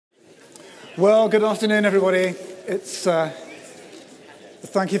Well, good afternoon, everybody.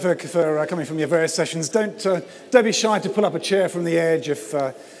 Thank you for coming from your various sessions. Don't be shy to pull up a chair from the edge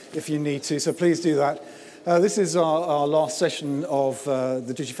if you need to. So please do that. This is our last session of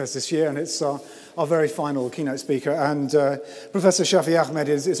the Digifest this year, and it's our very final keynote speaker. And Professor Shafi Ahmed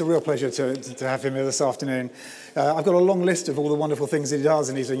is a real pleasure to have him here this afternoon. I've got a long list of all the wonderful things he does,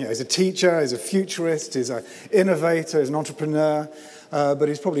 and he's a teacher, he's a futurist, he's an innovator, he's an entrepreneur. But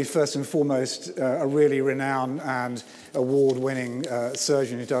he's probably first and foremost a really renowned and award-winning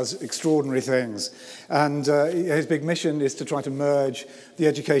surgeon who does extraordinary things. And his big mission is to try to merge the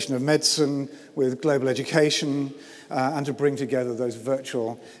education of medicine with global education and to bring together those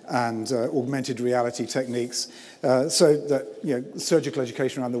virtual and augmented reality techniques so that surgical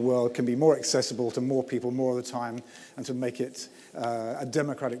education around the world can be more accessible to more people more of the time and to make it a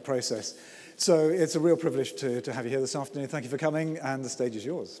democratic process. So it's a real privilege to have you here this afternoon. Thank you for coming, and the stage is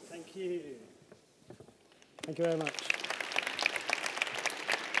yours. Thank you. Thank you very much.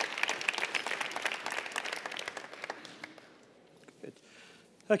 Good.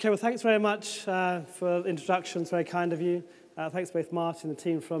 Okay, well, thanks very much for the introduction. It's very kind of you. Thanks both Martin and the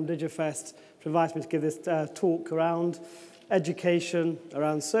team from Digifest for inviting me to give this talk around education,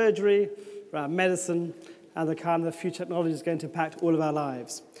 around surgery, around medicine, and the kind of future technology is going to impact all of our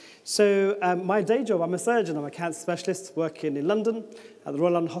lives. So my day job, I'm a surgeon. I'm a cancer specialist working in London at the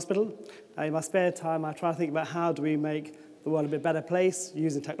Royal London Hospital. In my spare time, I try to think about how do we make the world a bit better place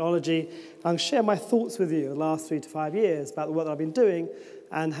using technology. I'll share my thoughts with you the last 3 to 5 years about the work that I've been doing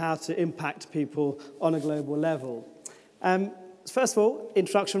and how to impact people on a global level. First of all,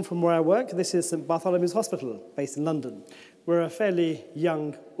 introduction from where I work. This is St Bartholomew's Hospital, based in London. We're a fairly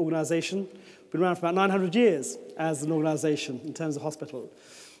young organisation. Been around for about 900 years as an organisation in terms of hospital.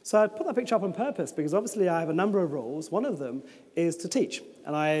 So I put that picture up on purpose because obviously I have a number of roles. One of them is to teach,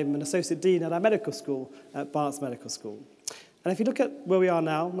 and I'm an associate dean at our medical school, at Barts Medical School. And if you look at where we are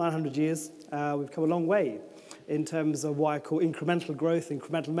now, 900 years, we've come a long way in terms of what I call incremental growth,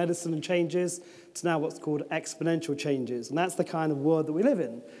 incremental medicine and changes, to now what's called exponential changes. And that's the kind of world that we live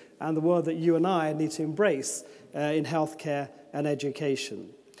in, and the world that you and I need to embrace in healthcare and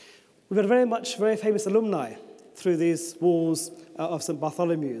education. We've got very famous alumni through these walls of St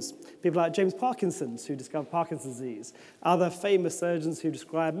Bartholomew's. People like James Parkinson, who discovered Parkinson's disease. Other famous surgeons who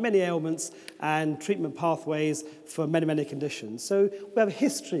describe many ailments and treatment pathways for many, many conditions. So we have a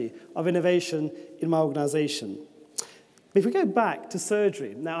history of innovation in my organisation. If we go back to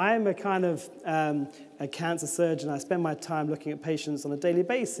surgery, now I am a kind of a cancer surgeon. I spend my time looking at patients on a daily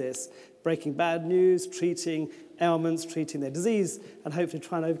basis, breaking bad news, treating ailments, treating their disease, and hopefully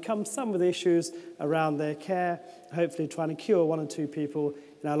trying to overcome some of the issues around their care, hopefully trying to cure 1 or 2 people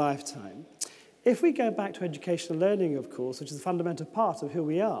in our lifetime. If we go back to educational learning, of course, which is a fundamental part of who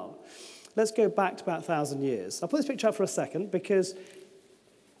we are, let's go back to about 1,000 years. I'll put this picture up for a second because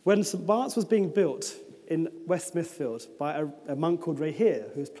when St Bart's was being built in West Smithfield by a monk called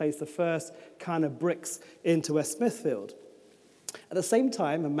Rahir, who's placed the first kind of bricks into West Smithfield. At the same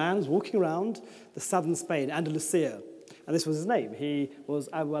time, a man was walking around the southern Spain, Andalusia, and this was his name. He was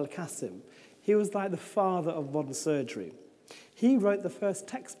Abu al-Qasim. He was like the father of modern surgery. He wrote the first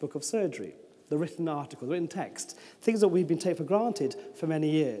textbook of surgery, the written article, the written text, things that we've been taking for granted for many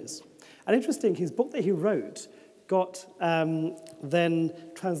years. And interesting, his book that he wrote got then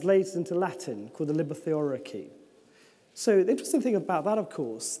translated into Latin, called the Liber Theorici. So the interesting thing about that, of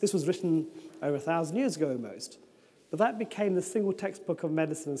course, this was written over 1,000 years ago almost, but that became the single textbook of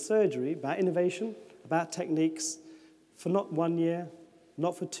medicine and surgery about innovation, about techniques, for not 1 year,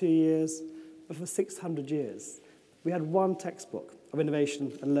 not for 2 years, but for 600 years. We had one textbook of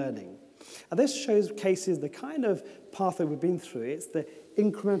innovation and learning. And this showcases the kind of pathway we've been through. It's the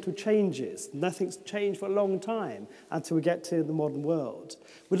incremental changes. Nothing's changed for a long time until we get to the modern world.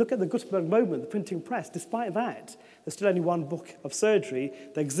 We look at the Gutenberg moment, the printing press. Despite that, there's still only one book of surgery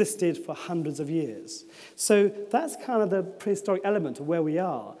that existed for hundreds of years. So that's kind of the prehistoric element of where we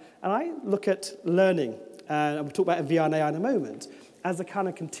are. And I look at learning, and we'll talk about VR and AI in a moment, as a kind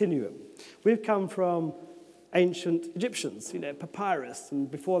of continuum. We've come from ancient Egyptians, papyrus,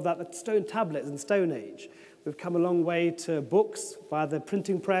 and before that, the stone tablets in the Stone Age. We've come a long way to books via the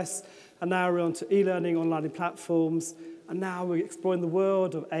printing press, and now we're on to e-learning, online platforms, and now we're exploring the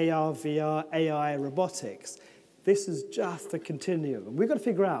world of AR, VR, AI, robotics. This is just a continuum. And we've got to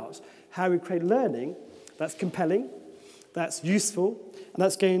figure out how we create learning that's compelling, that's useful, and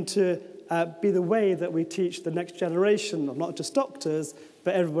that's going to be the way that we teach the next generation of not just doctors,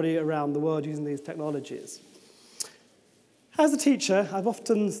 but everybody around the world using these technologies. As a teacher, I've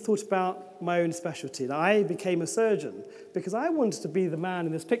often thought about my own specialty. I became a surgeon because I wanted to be the man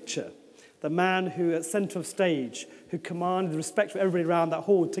in this picture the man who at centre of stage, who commanded the respect for everybody around that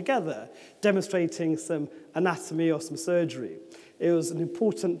hall together, demonstrating some anatomy or some surgery. It was an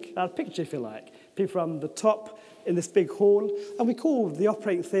important picture, if you like. People from the top in this big hall, and we call the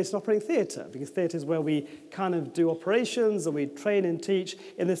operating theatre an operating theatre, because theatre is where we kind of do operations and we train and teach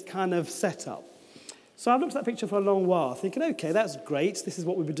in this kind of setup. So I've looked at that picture for a long while, thinking, okay, that's great, this is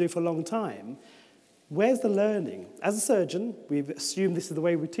what we've been doing for a long time. Where's the learning? As a surgeon, we've assumed this is the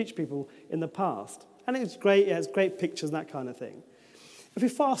way we teach people in the past. And it's great, yeah, it's great pictures and that kind of thing. If we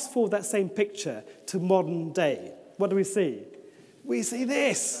fast forward that same picture to modern day, what do we see? We see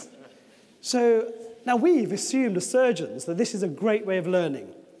this. So now we've assumed as surgeons that this is a great way of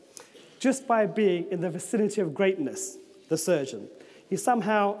learning. Just by being in the vicinity of greatness, the surgeon, you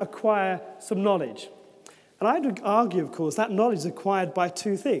somehow acquire some knowledge. And I'd argue, of course, that knowledge is acquired by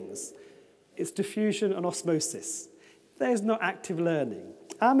two things. It's diffusion and osmosis. There's no active learning.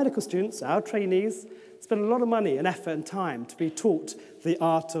 Our medical students, our trainees, spend a lot of money and effort and time to be taught the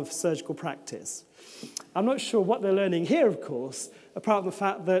art of surgical practice. I'm not sure what they're learning here, of course, apart from the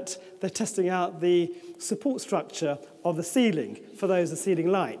fact that they're testing out the support structure of the ceiling for those the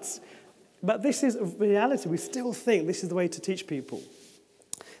ceiling lights. But this is a reality. We still think this is the way to teach people.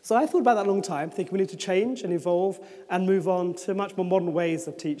 So I thought about that a long time, thinking we need to change and evolve and move on to much more modern ways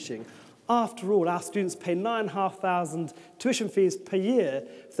of teaching. After all, our students pay $9,500 tuition fees per year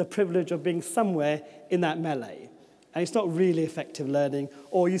for the privilege of being somewhere in that melee. And it's not really effective learning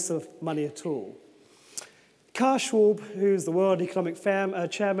or use of money at all. Carl Schwab, who's the World Economic Forum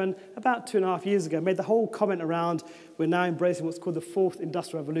chairman, about 2.5 years ago, made the whole comment around we're now embracing what's called the fourth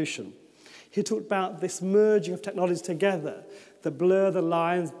industrial revolution. He talked about this merging of technologies together that blur the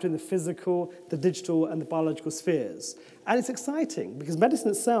lines between the physical, the digital, and the biological spheres. And it's exciting, because medicine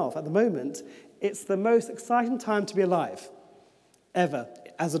itself, at the moment, it's the most exciting time to be alive, ever,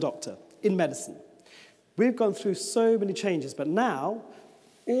 as a doctor, in medicine. We've gone through so many changes, but now,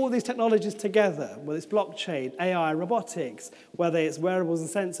 all these technologies together, whether it's blockchain, AI, robotics, whether it's wearables and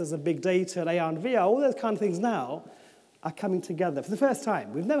sensors and big data and AR and VR, all those kind of things now are coming together for the first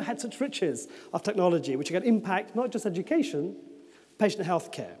time. We've never had such riches of technology, which are going to impact not just education, patient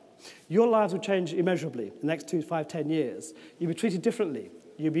health care. Your lives will change immeasurably in the next 2 to 5, 10 years. You'll be treated differently.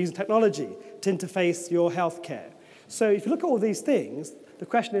 You'll be using technology to interface your health care. So if you look at all these things, the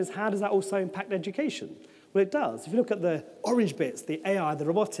question is, how does that also impact education? Well, it does. If you look at the orange bits, the AI, the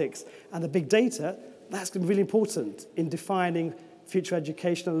robotics, and the big data, that's going to be really important in defining future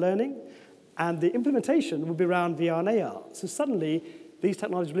education and learning. And the implementation will be around VR and AR. So suddenly, these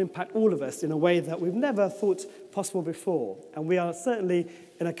technologies will impact all of us in a way that we've never thought possible before. And we are certainly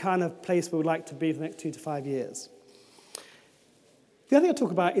in a kind of place where we'd like to be for the next 2 to 5 years. The other thing I'll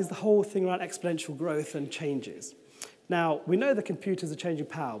talk about is the whole thing around exponential growth and changes. Now, we know the computers are changing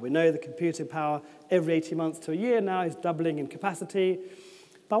power. We know the computing power every 18 months to a year now is doubling in capacity.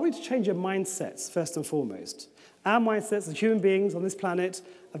 But we need to change our mindsets, first and foremost. Our mindsets as human beings on this planet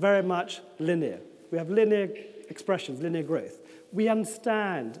are very much linear. We have linear expressions, linear growth. We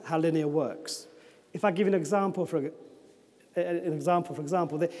understand how linear works. If I give you an example, for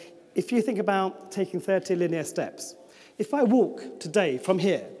example, that if you think about taking 30 linear steps, if I walk today from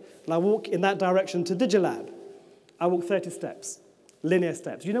here, and I walk in that direction to Digilab, I walk 30 steps, linear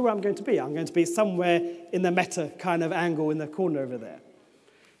steps. Do you know where I'm going to be? I'm going to be somewhere in the meta kind of angle in the corner over there.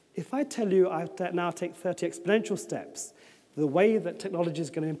 If I tell you I now take 30 exponential steps, the way that technology is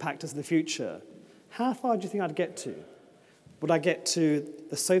going to impact us in the future, how far do you think I'd get to? Would I get to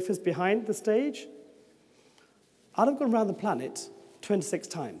the sofas behind the stage? I'd have gone around the planet 26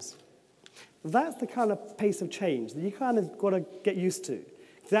 times. That's the kind of pace of change that you kind of got to get used to.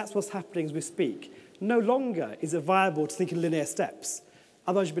 That's what's happening as we speak. No longer is it viable to think in linear steps.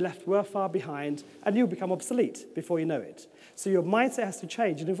 Otherwise, you'll be left far behind, and you'll become obsolete before you know it. So your mindset has to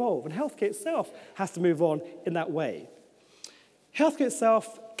change and evolve, and healthcare itself has to move on in that way. Healthcare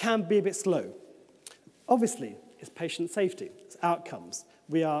itself can be a bit slow. Obviously, it's patient safety, it's outcomes.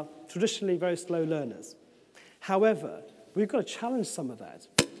 We are traditionally very slow learners. However, we've got to challenge some of that.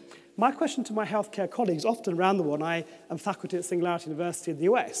 My question to my healthcare colleagues, often around the world, I am faculty at Singularity University in the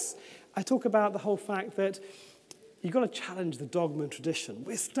US, I talk about the whole fact that you've got to challenge the dogma and tradition.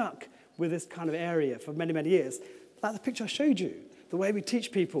 We're stuck with this kind of area for many, many years. Like the picture I showed you, the way we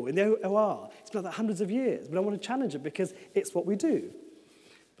teach people in the OR, it's been like that hundreds of years. But I want to challenge it because it's what we do.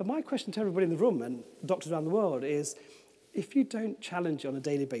 But my question to everybody in the room and doctors around the world is, if you don't challenge it on a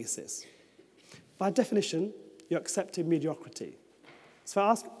daily basis, by definition, you're accepting mediocrity. So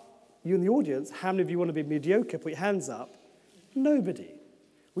I ask you in the audience, how many of you want to be mediocre? Put your hands up. Nobody.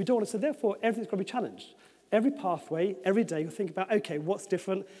 We don't want to. So therefore, everything's got to be challenged. Every pathway, every day, you think about, okay, what's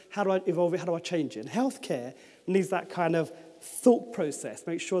different? How do I evolve it? How do I change it? And healthcare needs that kind of thought process,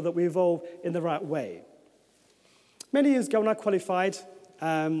 make sure that we evolve in the right way. Many years ago, when I qualified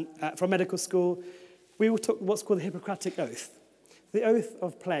from medical school, we took what's called the Hippocratic Oath, the oath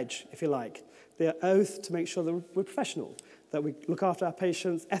of pledge, if you like, the oath to make sure that we're professional, that we look after our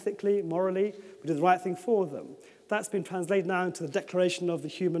patients ethically, morally, we do the right thing for them. That's been translated now into the Declaration of the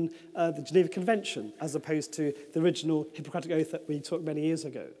Geneva Convention, as opposed to the original Hippocratic Oath that we took many years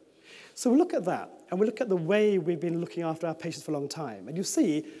ago. So we look at that, and we look at the way we've been looking after our patients for a long time. And you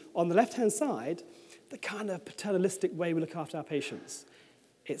see, on the left-hand side, the kind of paternalistic way we look after our patients.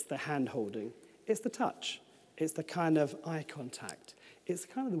 It's the hand-holding, it's the touch, it's the kind of eye contact, it's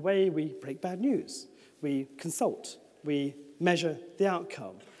kind of the way we break bad news. We consult, we measure the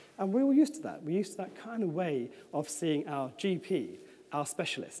outcome. And we're all used to that. We're used to that kind of way of seeing our GP, our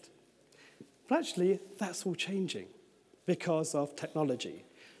specialist. But actually, that's all changing because of technology.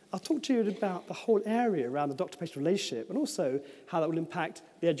 I'll talk to you about the whole area around the doctor-patient relationship and also how that will impact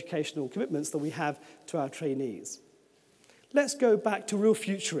the educational commitments that we have to our trainees. Let's go back to real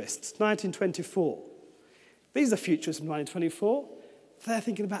futurists, 1924. These are futurists from 1924. They're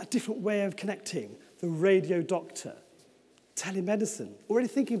thinking about a different way of connecting, the radio doctor. Telemedicine, already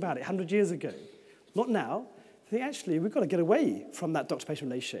thinking about it 100 years ago. Not now. I think actually we've got to get away from that doctor-patient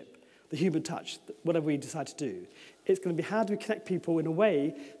relationship, the human touch, whatever we decide to do. It's going to be how do we connect people in a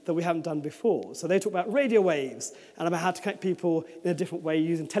way that we haven't done before. So they talk about radio waves and about how to connect people in a different way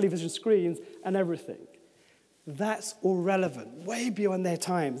using television screens and everything. That's all relevant, way beyond their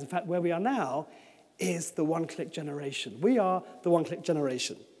times. In fact, where we are now is the one-click generation. We are the one-click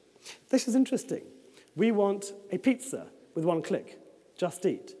generation. This is interesting. We want a pizza with one click, Just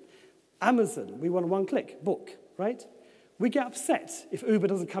Eat. Amazon, we want a one-click, book, right? We get upset if Uber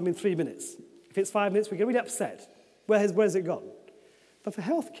doesn't come in 3 minutes. If it's 5 minutes, we get really upset. Where's it gone? But for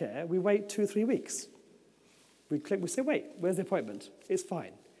healthcare, we wait 2 or 3 weeks. We click, we say, wait, where's the appointment? It's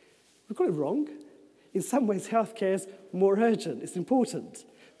fine. We've got it wrong. In some ways, healthcare is more urgent. It's important.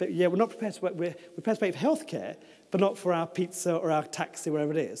 But yeah, we're not prepared to wait. We're prepared to pay for healthcare, but not for our pizza or our taxi,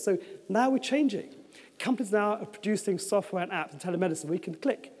 wherever it is. So now we're changing. Companies now are producing software and apps and telemedicine where you can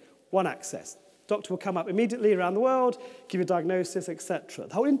click, one access. Doctor will come up immediately around the world, give you a diagnosis, etc.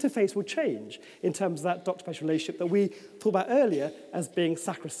 The whole interface will change in terms of that doctor-patient relationship that we talked about earlier as being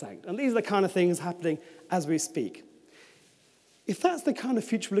sacrosanct. And these are the kind of things happening as we speak. If that's the kind of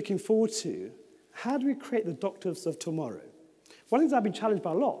future we're looking forward to, how do we create the doctors of tomorrow? One of the things I've been challenged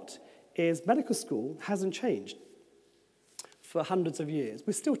by a lot is medical school hasn't changed for hundreds of years.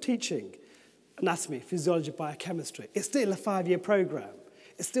 We're still teaching anatomy, physiology, biochemistry. It's still a 5-year program.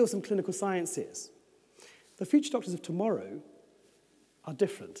 It's still some clinical sciences. The future doctors of tomorrow are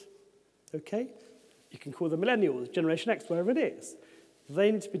different, okay? You can call them millennials, Generation X, wherever it is.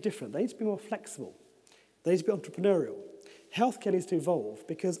 They need to be different. They need to be more flexible. They need to be entrepreneurial. Healthcare needs to evolve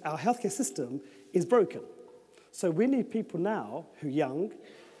because our healthcare system is broken. So we need people now who are young,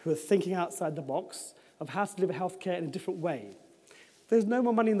 who are thinking outside the box of how to deliver healthcare in a different way. There's no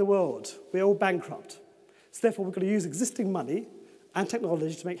more money in the world. We're all bankrupt. So therefore, we've got to use existing money and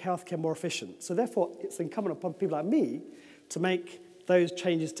technology to make healthcare more efficient. So therefore, it's incumbent upon people like me to make those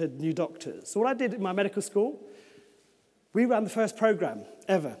changes to new doctors. So what I did in my medical school, we ran the first program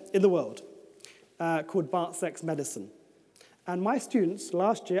ever in the world called Bart's Medicine. And my students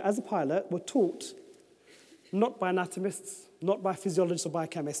last year, as a pilot, were taught not by anatomists, not by physiologists or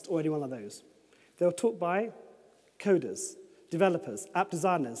biochemists or any one of those. They were taught by coders, developers, app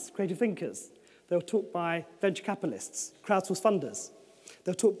designers, creative thinkers. They were taught by venture capitalists, crowdsourced funders.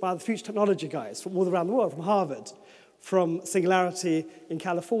 They were taught by the future technology guys from all around the world, from Harvard, from Singularity in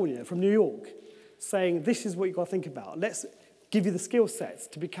California, from New York, saying this is what you've got to think about. Let's give you the skill sets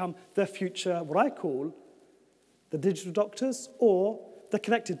to become the future, what I call the digital doctors or the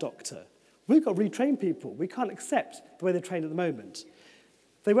connected doctor. We've got to retrain people. We can't accept the way they're trained at the moment.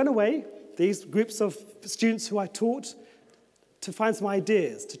 They went away, these groups of students who I taught, to find some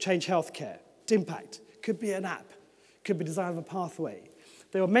ideas to change healthcare, to impact. Could be an app, could be design of a pathway.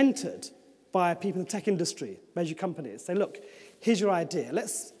 They were mentored by people in the tech industry, major companies. Say, look, here's your idea.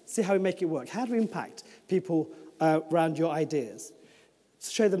 Let's see how we make it work. How do we impact people around your ideas? To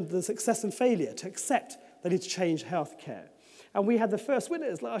show them the success and failure, to accept they need to change healthcare. And we had the first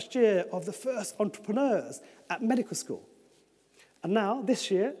winners last year of the first entrepreneurs at medical school. And now,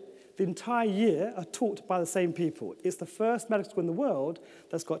 this year, the entire year are taught by the same people. It's the first medical school in the world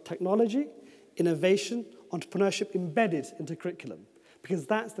that's got technology, innovation, entrepreneurship embedded into curriculum. because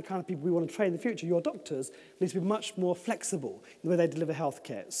that's the kind of people we want to train in the future. Your doctors need to be much more flexible in the way they deliver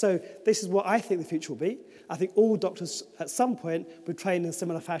healthcare. So this is what I think the future will be. I think all doctors at some point will train in a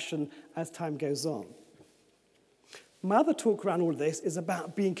similar fashion as time goes on. My other talk around all of this is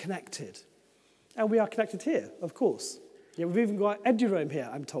about being connected. And we are connected here, of course. Yeah, we've even got EduRoam here,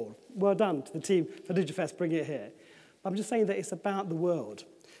 I'm told. Well done to the team for Digifest bringing it here. But I'm just saying that it's about the world.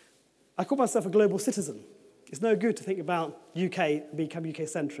 I call myself a global citizen. It's no good to think about UK and become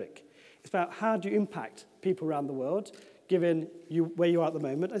UK-centric. It's about how do you impact people around the world, given where you are at the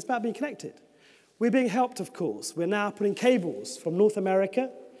moment. And it's about being connected. We're being helped, of course. We're now putting cables from North America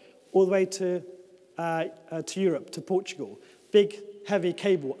all the way to Europe, to Portugal. Big, heavy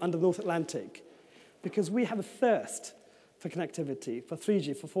cable under the North Atlantic. Because we have a thirst for connectivity, for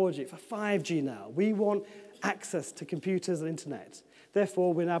 3G, for 4G, for 5G now. We want access to computers and internet.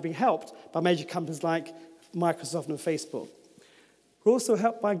 Therefore, we're now being helped by major companies like Microsoft and Facebook. We're also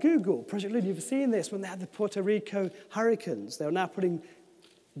helped by Google. Project Loon, you've seen this when they had the Puerto Rico hurricanes. They're now putting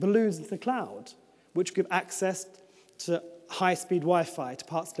balloons into the cloud, which give access to high-speed Wi-Fi to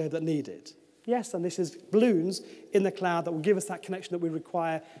parts of the globe that need it. Yes, and this is balloons in the cloud that will give us that connection that we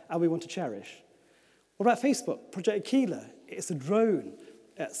require and we want to cherish. What about Facebook? Project Aquila. It's a drone.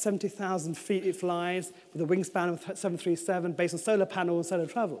 At 70,000 feet it flies with a wingspan of 737 based on solar panels and solar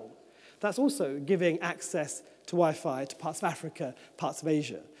travel. That's also giving access to Wi-Fi to parts of Africa, parts of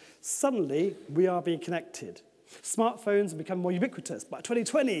Asia. Suddenly, we are being connected. Smartphones have become more ubiquitous. By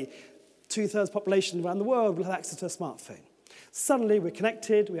 2020, 2/3 of the population around the world will have access to a smartphone. Suddenly, we're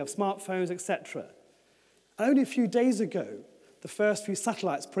connected, we have smartphones, etc. And only a few days ago, the first few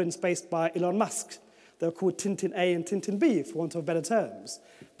satellites put in space by Elon Musk. They were called Tintin A and Tintin B, for want of better terms.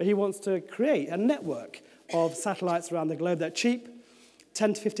 But he wants to create a network of satellites around the globe that are cheap,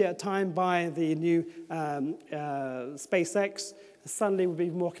 10 to 50 at a time by the new SpaceX. And suddenly we'll be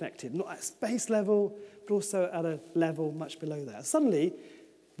more connected, not at space level, but also at a level much below that. Suddenly,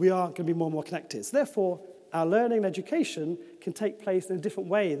 we are going to be more and more connected. So therefore, our learning and education can take place in a different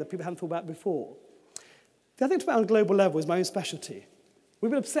way that people haven't thought about before. The other thing about on a global level is my own specialty.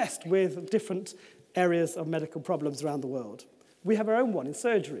 We've been obsessed with different areas of medical problems around the world. We have our own one in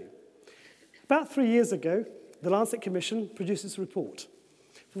surgery. About 3 years ago, the Lancet Commission produced this report.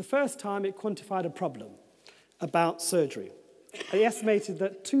 For the first time, it quantified a problem about surgery. They estimated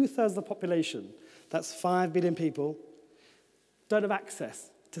that 2/3 of the population, that's 5 billion people, don't have access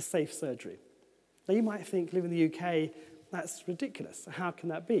to safe surgery. Now, you might think, living in the UK, that's ridiculous. How can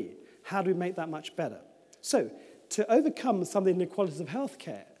that be? How do we make that much better? So, to overcome some of the inequalities of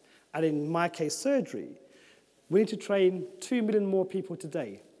healthcare, and in my case, surgery, we need to train 2 million more people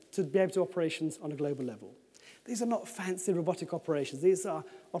today to be able to do operations on a global level. These are not fancy robotic operations. These are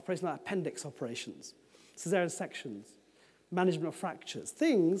operations like appendix operations, cesarean sections, management of fractures,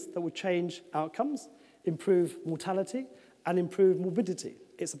 things that will change outcomes, improve mortality, and improve morbidity.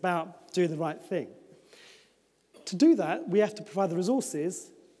 It's about doing the right thing. To do that, we have to provide the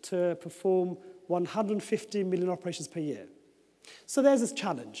resources to perform 150 million operations per year. So there's this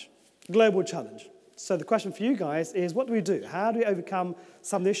challenge, global challenge. So the question for you guys is, what do we do? How do we overcome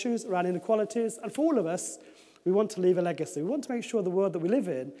some of the issues around inequalities? And for all of us, we want to leave a legacy. We want to make sure the world that we live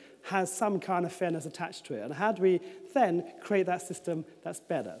in has some kind of fairness attached to it. And how do we then create that system that's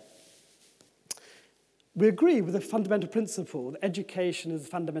better? We agree with the fundamental principle that education is a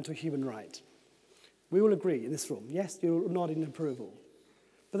fundamental human right. We all agree in this room. Yes, you're nodding in approval.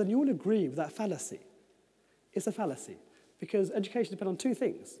 But then you all agree with that fallacy. It's a fallacy because education depends on two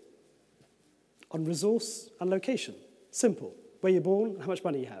things: on resource and location. Simple. Where you're born and how much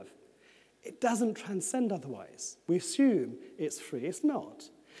money you have. It doesn't transcend otherwise. We assume it's free. It's not.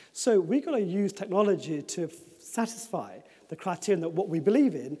 So we've got to use technology to satisfy the criterion that what we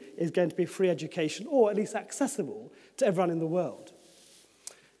believe in is going to be free education, or at least accessible to everyone in the world.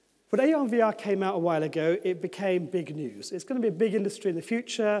 When AR and VR came out a while ago, it became big news. It's going to be a big industry in the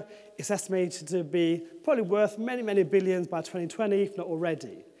future. It's estimated to be probably worth many, many billions by 2020, if not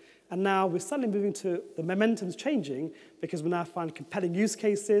already. And now we're suddenly moving to, the momentum's changing because we now find compelling use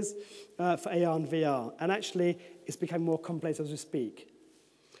cases for AR and VR. And actually, it's becoming more complex as we speak.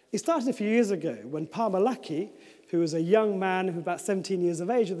 It started a few years ago when Palmer Luckey, who was a young man who was about 17 years of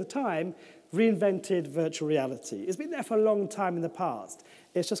age at the time, reinvented virtual reality. It's been there for a long time in the past.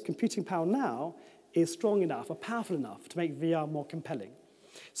 It's just computing power now is strong enough or powerful enough to make VR more compelling.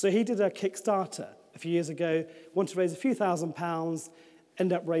 So he did a Kickstarter a few years ago, wanted to raise a few £1,000s,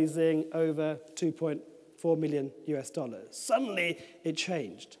 ended up raising over $2.4 million US. Suddenly, it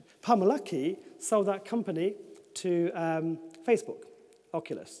changed. Palmer Luckey sold that company to Facebook,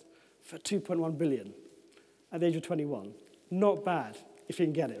 Oculus, for $2.1 billion at the age of 21. Not bad if you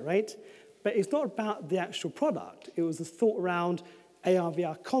can get it, right? But it's not about the actual product. It was the thought around AR,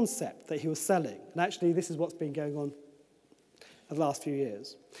 VR concept that he was selling. And actually, this is what's been going on the last few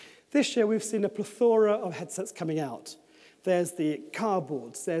years. This year, we've seen a plethora of headsets coming out. There's the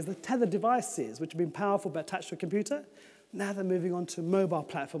cardboards, there's the tethered devices, which have been powerful but attached to a computer. Now they're moving on to a mobile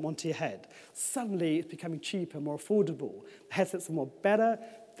platform onto your head. Suddenly, it's becoming cheaper, more affordable. The headsets are more better.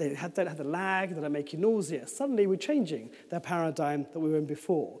 They don't have the lag, they don't make you nauseous. Suddenly, we're changing the paradigm that we were in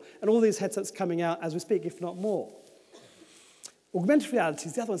before. And all these headsets coming out as we speak, if not more. Augmented reality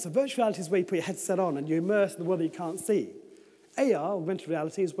is the other one. So virtual reality is where you put your headset on and you're immersed in the world that you can't see. AR, augmented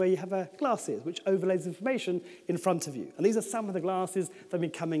reality, is where you have glasses, which overlays information in front of you. And these are some of the glasses that have been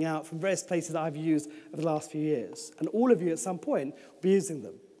coming out from various places that I've used over the last few years. And all of you at some point will be using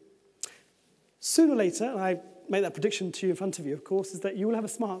them. Sooner or later, and I make that prediction to you in front of you, of course, is that you will have a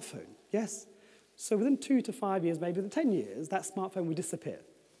smartphone, yes? So within 2 to 5 years, maybe within 10 years, that smartphone will disappear.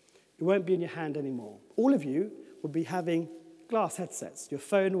 It won't be in your hand anymore. All of you will be having glass headsets. Your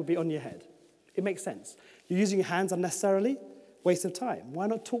phone will be on your head. It makes sense. You're using your hands unnecessarily. Waste of time. Why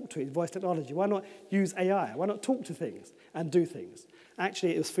not talk to it, voice technology? Why not use AI? Why not talk to things and do things?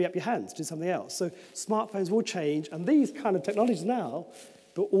 Actually, it will free up your hands to do something else. So smartphones will change, and these kind of technologies now,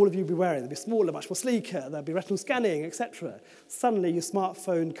 but all of you will be wearing. They'll be smaller, much more sleeker, there'll be retinal scanning, etc. Suddenly, your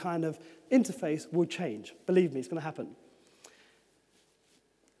smartphone kind of interface will change. Believe me, it's going to happen.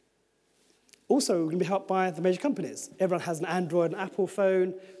 Also, we're going to be helped by the major companies. Everyone has an Android and Apple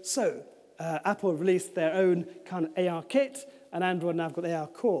phone. So Apple released their own kind of AR kit, and Android now have got the AR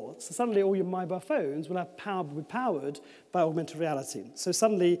core. So suddenly all your mobile phones will be powered by augmented reality. So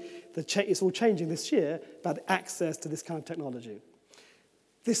suddenly it's all changing this year about the access to this kind of technology.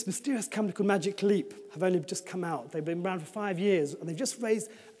 This mysterious company called Magic Leap have only just come out. They've been around for 5 years, and they've just raised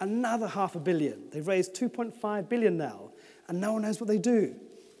another $500 million. They've raised $2.5 billion now, and no one knows what they do.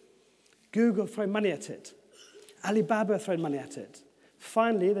 Google have thrown money at it. Alibaba have thrown money at it.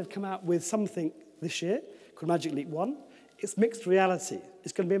 Finally, they've come out with something this year called Magic Leap 1. It's mixed reality.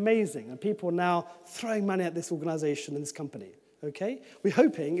 It's going to be amazing. And people are now throwing money at this organization and this company. Okay? We're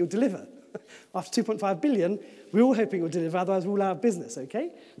hoping it will deliver. After 2.5 billion, we're all hoping it will deliver, otherwise we're all out of business.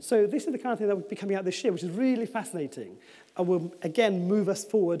 Okay? So this is the kind of thing that will be coming out this year, which is really fascinating and will, again, move us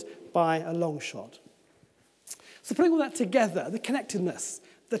forward by a long shot. So putting all that together, the connectedness,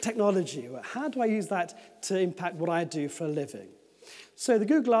 the technology, how do I use that to impact what I do for a living? So the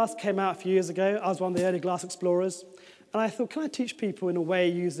Google Glass came out a few years ago. I was one of the early glass explorers. And I thought, can I teach people in a way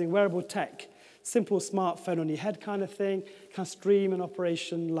using wearable tech, simple smartphone on your head kind of thing, kind of stream an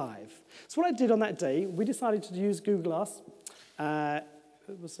operation live? So what I did on that day, we decided to use Google Glass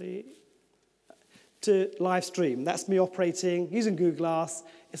to live stream. That's me operating using Google Glass.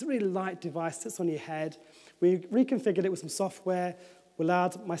 It's a really light device, sits on your head. We reconfigured it with some software. We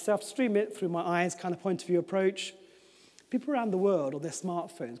allowed myself to stream it through my eyes, kind of point of view approach. People around the world on their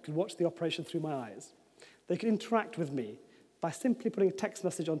smartphones could watch the operation through my eyes. They could interact with me by simply putting a text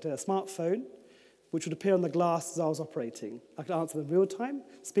message onto their smartphone, which would appear on the glass as I was operating. I could answer them in real time,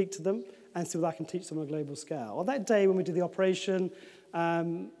 speak to them, and see what I can teach them on a global scale. On that day when we did the operation,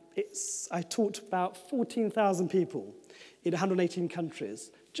 I taught about 14,000 people in 118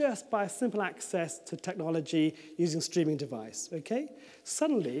 countries, just by simple access to technology using a streaming device, okay?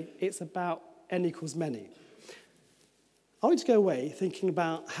 Suddenly, it's about n equals many. I want you to go away thinking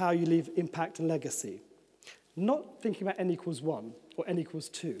about how you leave impact and legacy. Not thinking about n equals 1 or n equals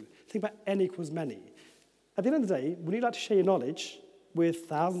 2. Think about n equals many. At the end of the day, would you like to share your knowledge with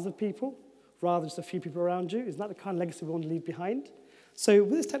thousands of people rather than just a few people around you? Isn't that the kind of legacy we want to leave behind? So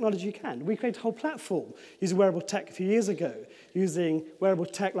with this technology, you can. We created a whole platform using wearable tech a few years ago, using wearable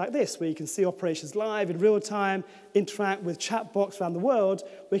tech like this, where you can see operations live in real time, interact with chat bots around the world,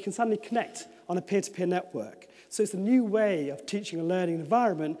 where you can suddenly connect on a peer-to-peer network. So it's a new way of teaching and learning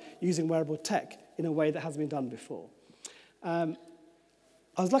environment using wearable tech in a way that hasn't been done before. I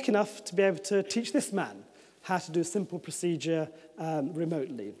was lucky enough to be able to teach this man how to do a simple procedure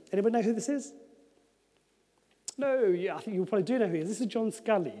remotely. Anybody know who this is? No, yeah, I think you probably do know who he is. This is John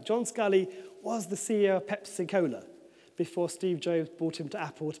Scully. John Scully was the CEO of Pepsi Cola before Steve Jobs brought him to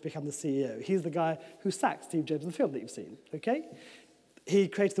Apple to become the CEO. He's the guy who sacked Steve Jobs in the film that you've seen, okay? He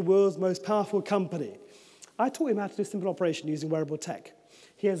created the world's most powerful company. I taught him how to do a simple operation using wearable tech.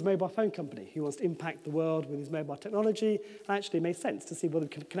 He has a mobile phone company. He wants to impact the world with his mobile technology. And actually, it made sense to see whether we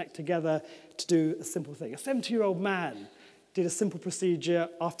can connect together to do a simple thing. A 70-year-old man did a simple procedure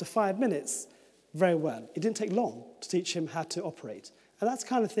after 5 minutes very well. It didn't take long to teach him how to operate. And that's the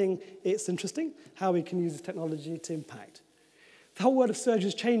kind of thing, it's interesting, how we can use this technology to impact. The whole world of surgery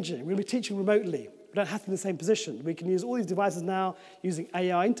is changing. We're going to be teaching remotely. we don't have to be in the same position. We can use all these devices now using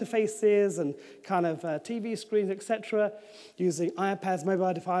AR interfaces and kind of TV screens, etc., using iPads,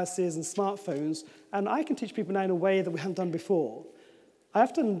 mobile devices, and smartphones. And I can teach people now in a way that we haven't done before. I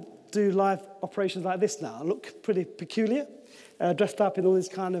often do live operations like this now. I look pretty peculiar, dressed up in all this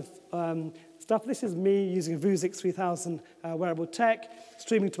kind of stuff. This is me using a Vuzix 3000 wearable tech,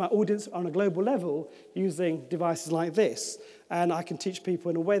 streaming to my audience on a global level using devices like this. And I can teach people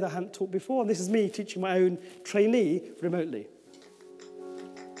in a way that I hadn't taught before. And this is me teaching my own trainee remotely.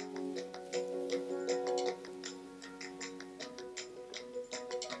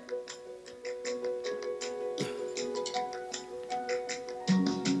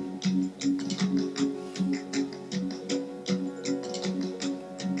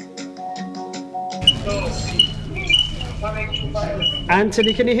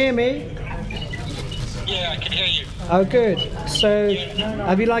 Anthony, can you hear me? Yeah, I can hear you. Oh, good. So,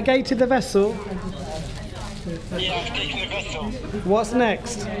 have you ligated the vessel? Yeah, I've taken the vessel. What's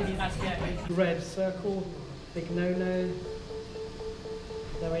next? Red circle, big no-no.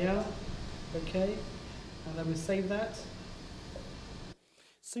 There we are. Okay. And then we save that.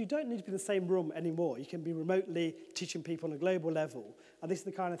 So you don't need to be in the same room anymore. You can be remotely teaching people on a global level. And this is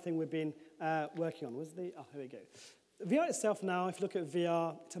the kind of thing we've been working on. Here we go. VR itself now, if you look at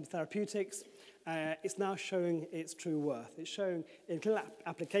VR in terms of therapeutics, it's now showing its true worth. It's showing in clinical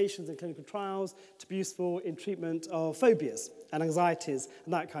applications and clinical trials to be useful in treatment of phobias and anxieties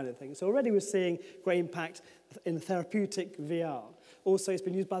and that kind of thing. So already we're seeing great impact in therapeutic VR. Also, it's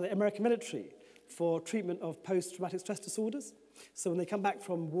been used by the American military for treatment of post-traumatic stress disorders. So when they come back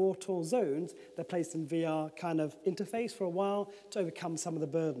from war-torn zones, they're placed in VR kind of interface for a while to overcome some of the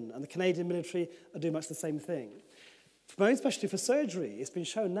burden. And the Canadian military are doing much the same thing. Especially for surgery, it's been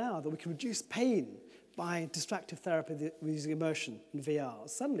shown now that we can reduce pain by distractive therapy using immersion in VR.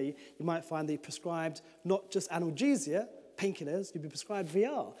 Suddenly, you might find that you're prescribed not just analgesia, painkillers, you'll be prescribed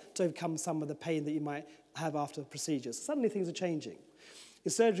VR to overcome some of the pain that you might have after procedures. Suddenly, things are changing. In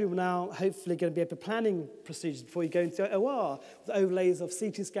surgery, we're now hopefully going to be able to planning procedures before you go into the OR with overlays of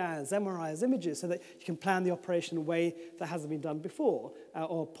CT scans, MRIs, images, so that you can plan the operation in a way that hasn't been done before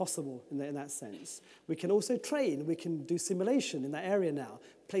or possible in that sense. We can also train. We can do simulation in that area now,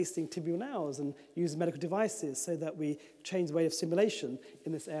 placing tibial nails and using medical devices so that we change the way of simulation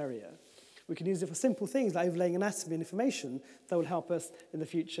in this area. We can use it for simple things like overlaying anatomy and information that will help us in the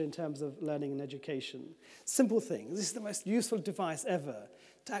future in terms of learning and education. Simple things. This is the most useful device ever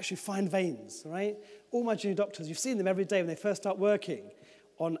to actually find veins, right? All my junior doctors, you've seen them every day when they first start working.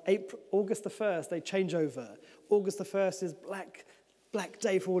 On August the 1st, they change over. August the 1st is black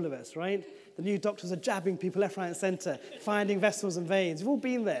day for all of us, right? The new doctors are jabbing people left, right, and center, finding vessels and veins. You've all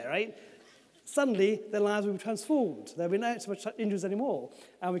been there, right? Suddenly, their lives will be transformed. There will be no so much injuries anymore,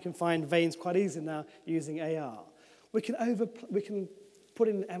 and we can find veins quite easily now using AR. We can put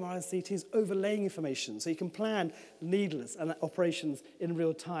in MRIs and CTs overlaying information, so you can plan needles and operations in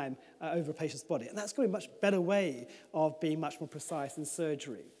real time over a patient's body. And that's going to be a much better way of being much more precise in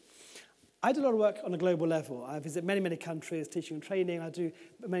surgery. I do a lot of work on a global level. I visit many, many countries, teaching and training. I do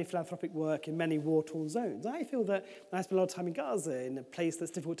many philanthropic work in many war-torn zones. I feel that I spend a lot of time in Gaza, in a place that's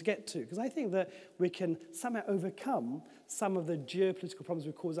difficult to get to, because I think that we can somehow overcome some of the geopolitical problems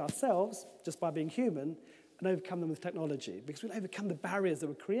we cause ourselves just by being human and overcome them with technology, because we'll overcome the barriers that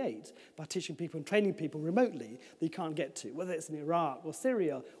we create by teaching people and training people remotely that you can't get to, whether it's in Iraq or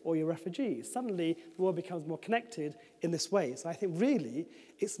Syria or you're refugees. Suddenly, the world becomes more connected in this way. So I think really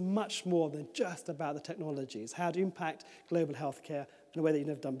it's much more than just about the technologies, how to impact global healthcare in a way that you've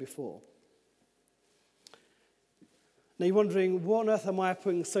never done before. Now you're wondering, what on earth am I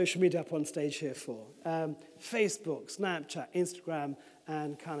putting social media up on stage here for? Facebook, Snapchat, Instagram,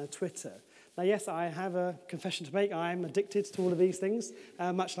 and kind of Twitter. Now, yes, I have a confession to make. I'm addicted to all of these things,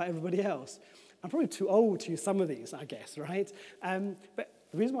 much like everybody else. I'm probably too old to use some of these, I guess, right? But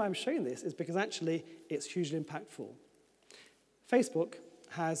the reason why I'm showing this is because actually it's hugely impactful. Facebook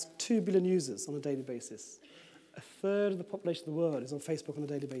has 2 billion users on a daily basis. A third of the population of the world is on Facebook on a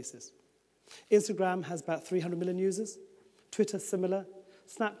daily basis. Instagram has about 300 million users. Twitter, similar.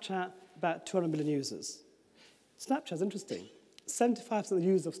 Snapchat, about 200 million users. Snapchat's interesting. 75% of the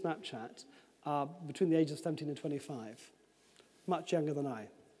users of Snapchat are between the ages of 17 and 25. Much younger than I.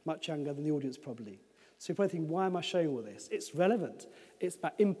 Much younger than the audience, probably. So you're probably thinking, why am I showing all this? It's relevant. It's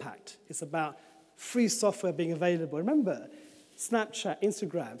about impact. It's about free software being available. Remember, Snapchat,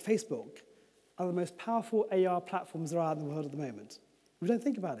 Instagram, Facebook are the most powerful AR platforms there are in the world at the moment. We don't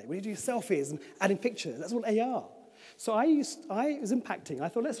think about it. When you do selfies and adding pictures, that's all AR. So I was impacting. I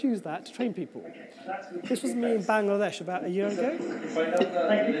thought, let's use that to train people. This was me in Bangladesh about a year ago.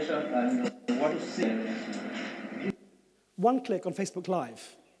 One click on Facebook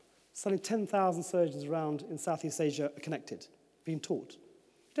Live. Suddenly 10,000 surgeons around in Southeast Asia are connected, being taught.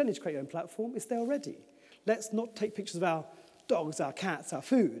 You don't need to create your own platform. It's there already. Let's not take pictures of our dogs, our cats, our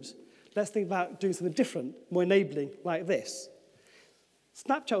food. Let's think about doing something different, more enabling, like this.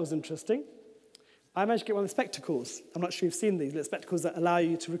 Snapchat was interesting. I managed to get one of the spectacles. I'm not sure you've seen these little spectacles that allow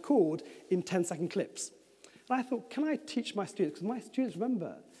you to record in 10-second clips. And I thought, can I teach my students? Because my students,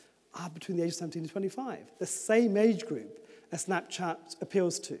 remember, are between the ages of 17 and 25, the same age group as Snapchat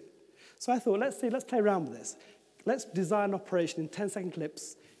appeals to. So I thought, let's play around with this. Let's design an operation in 10-second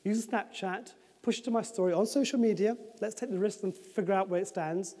clips, use Snapchat, push it to my story on social media. Let's take the risk and figure out where it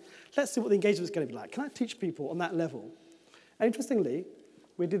stands. Let's see what the engagement is going to be like. Can I teach people on that level? And interestingly,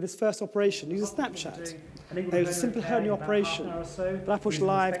 we did this first operation using Snapchat. It was a simple hernia operation that I pushed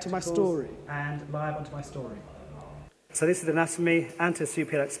live to my story. And live onto my story. So this is the anatomy,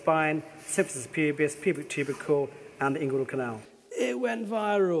 anterior spine, symphysis pubis, pubic tubercle, and the inguinal canal. It went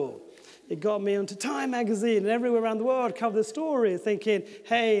viral. It got me onto Time magazine, and everywhere around the world covered the story, thinking,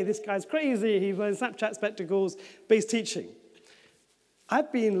 hey, this guy's crazy, he's wearing Snapchat spectacles, but he's teaching. I've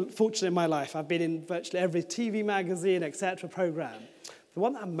been fortunate in my life. I've been in virtually every TV magazine, etc. program. The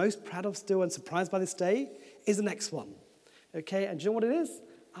one that I'm most proud of still and surprised by this day is the next one. Okay, and do you know what it is?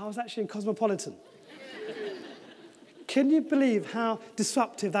 I was actually in Cosmopolitan. Can you believe how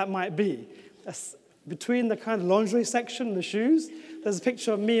disruptive that might be? Between the kind of lingerie section and the shoes, there's a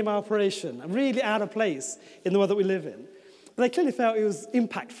picture of me and my operation. I'm really out of place in the world that we live in. But they clearly felt it was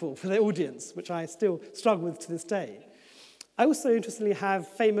impactful for their audience, which I still struggle with to this day. I also, interestingly, have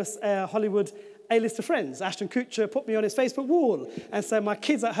famous Hollywood A-lister friends. Ashton Kutcher put me on his Facebook wall, and so my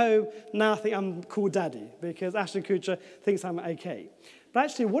kids at home now think I'm cool daddy, because Ashton Kutcher thinks I'm okay. But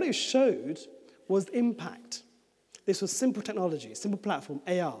actually, what it showed was impact. This was simple technology, simple platform,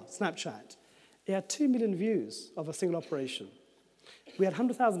 AR, Snapchat. It had 2 million views of a single operation. We had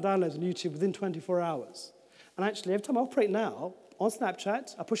 100,000 downloads on YouTube within 24 hours. And actually, every time I operate now, on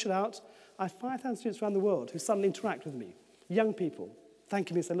Snapchat, I push it out, I have 5,000 students around the world who suddenly interact with me, young people,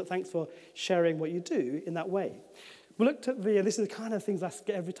 thanking me, saying, look, thanks for sharing what you do in that way. We looked at this is the kind of things I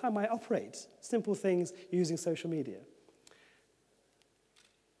get every time I operate, simple things using social media.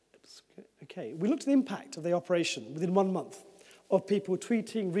 Okay, we looked at the impact of the operation within 1 month of people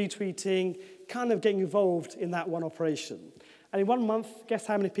tweeting, retweeting, kind of getting involved in that one operation. And in 1 month, guess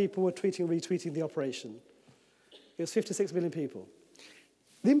how many people were tweeting, retweeting the operation? It was 56 million people.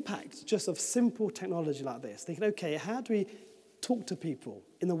 The impact just of simple technology like this, thinking, okay, how do we talk to people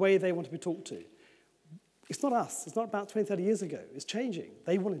in the way they want to be talked to? It's not us. It's not about 20, 30 years ago. It's changing.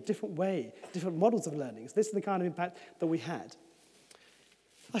 They want a different way, different models of learning. So this is the kind of impact that we had.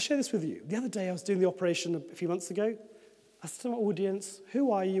 I'll share this with you. The other day, I was doing the operation a few months ago. I said to my audience,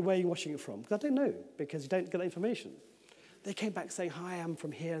 who are you, where are you watching it from? Because I don't know, because you don't get that information. They came back saying, hi, I'm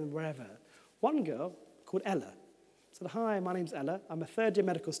from here and wherever. One girl called Ella said, hi, my name's Ella. I'm a third-year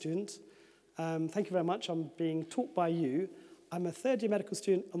medical student. Thank you very much. I'm being taught by you. I'm a third-year medical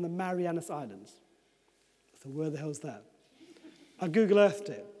student on the Marianas Islands. I said, where the hell's that? I Google Earthed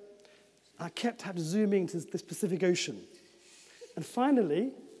it. I kept zooming to the Pacific Ocean. And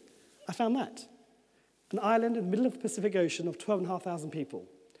finally, I found that. An island in the middle of the Pacific Ocean of 12,500 people.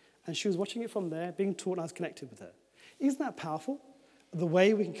 And she was watching it from there, being taught, and I was connected with her. Isn't that powerful? The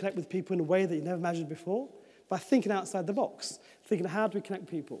way we can connect with people in a way that you never imagined before? By thinking outside the box, thinking how do we connect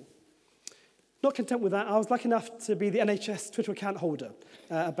people? Not content with that, I was lucky enough to be the NHS Twitter account holder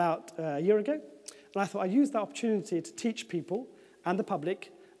about a year ago. And I thought I'd use that opportunity to teach people and the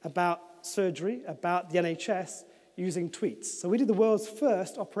public about surgery, about the NHS, using tweets. So we did the world's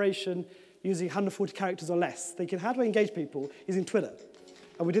first operation using 140 characters or less, thinking, how do I engage people using Twitter?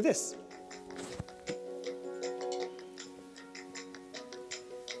 And we did this.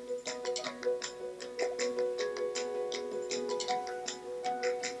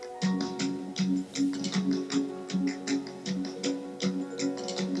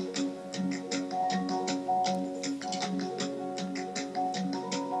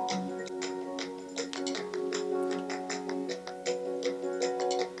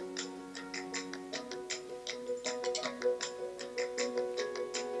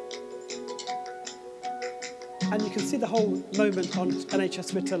 And you can see the whole moment on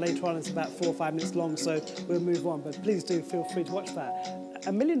NHS Twitter later on. It's about 4 or 5 minutes long, so we'll move on. But please do feel free to watch that.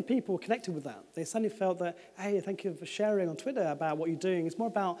 1 million people connected with that. They suddenly felt that, hey, thank you for sharing on Twitter about what you're doing. It's more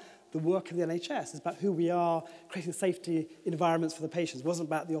about the work of the NHS. It's about who we are, creating safety environments for the patients. It wasn't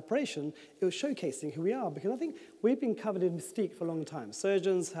about the operation. It was showcasing who we are, because I think we've been covered in mystique for a long time.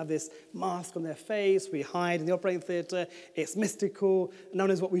 Surgeons have this mask on their face. We hide in the operating theatre. It's mystical. No one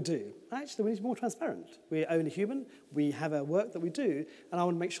knows what we do. Actually, we need to be more transparent. We're only human. We have our work that we do, and I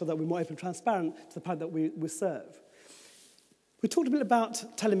want to make sure that we're more open and transparent to the point that we serve. We talked a bit about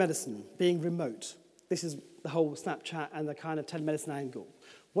telemedicine, being remote. This is the whole Snapchat and the kind of telemedicine angle.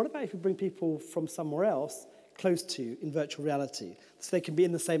 What about if we bring people from somewhere else close to you in virtual reality, so they can be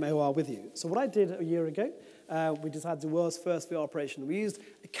in the same OR with you? So what I did a year ago, we decided the world's first VR operation. We used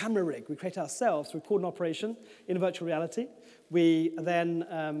a camera rig. We created ourselves to record an operation in virtual reality. We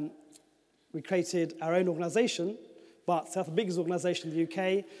then we created our own organisation, but the biggest organisation in the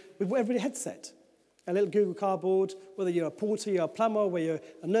UK, with everybody a headset. A little Google Cardboard, whether you're a porter, you're a plumber, whether you're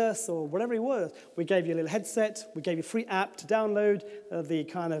a nurse or whatever it was, we gave you a little headset, we gave you a free app to download the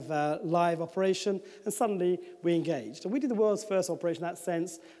kind of live operation, and suddenly we engaged. And we did the world's first operation in that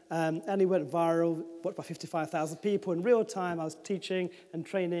sense, and it went viral, watched by 55,000 people. In real time, I was teaching and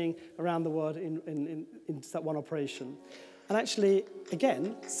training around the world in that one operation. And actually,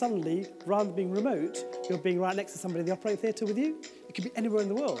 again, suddenly, rather than being remote, you're being right next to somebody in the operating theatre with you. You could be anywhere in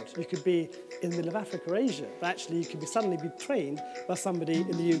the world. You could be in the middle of Africa or Asia, but actually you could suddenly be trained by somebody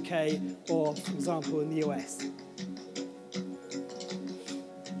in the UK or, for example, in the US.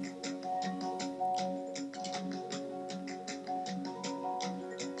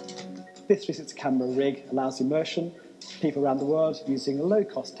 This 360 camera rig allows immersion. People around the world using a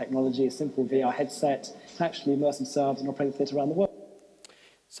low-cost technology, a simple VR headset, to actually immerse themselves in operating theatre around the world.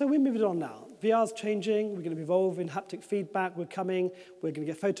 So we're moving on now. VR's changing. We're going to be evolving haptic feedback. We're going to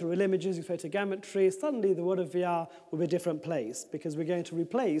get photoreal images, photogrammetry. Suddenly, the world of VR will be a different place, because we're going to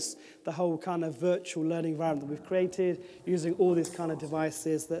replace the whole kind of virtual learning environment that we've created using all these kind of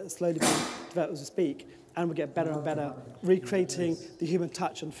devices that are slowly being developed as we speak. And we get better and better recreating the human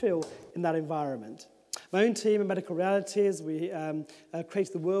touch and feel in that environment. My own team in Medical Realities, we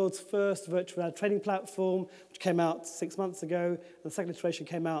created the world's first virtual reality training platform, which came out 6 months ago. The second iteration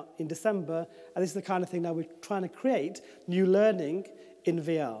came out in December. And this is the kind of thing now we're trying to create new learning in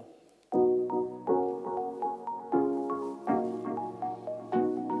VR.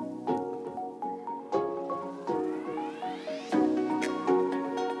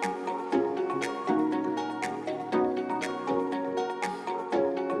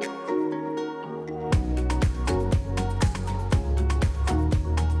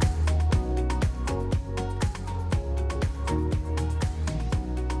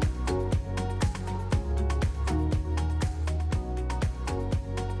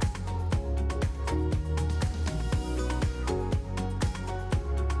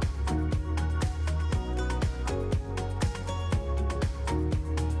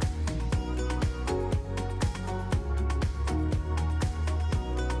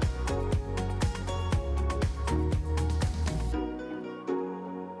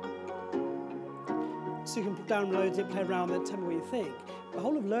 So you can download it, play around with it, tell me what you think. The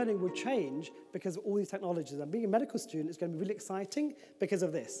whole of learning will change because of all these technologies. And being a medical student is going to be really exciting because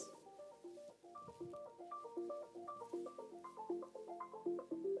of this.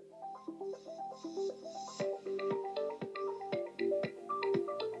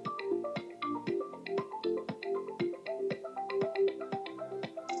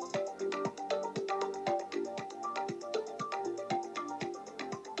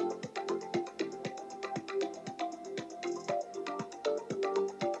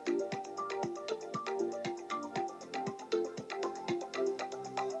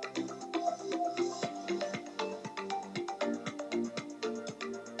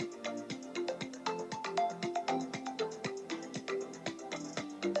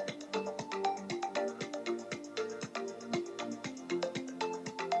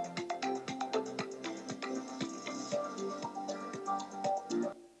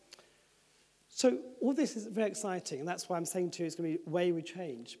 So all this is very exciting, and that's why I'm saying to you it's going to be the way we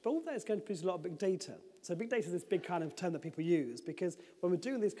change. But all of that is going to produce a lot of big data. So big data is this big kind of term that people use, because when we're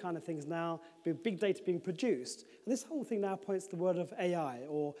doing these kind of things now, big data being produced, and this whole thing now points to the word of AI,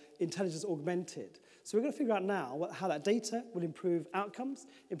 or intelligence augmented. So we're going to figure out now how that data will improve outcomes,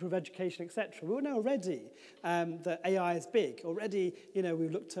 improve education, etc. We all know already that AI is big. Already,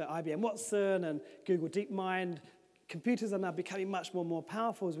 we've looked at IBM Watson and Google DeepMind. Computers are now becoming much more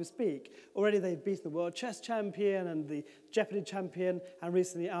powerful as we speak. Already they've beaten the world chess champion and the Jeopardy champion, and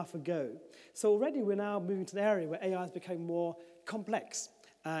recently AlphaGo. So already we're now moving to an area where AI is becoming more complex.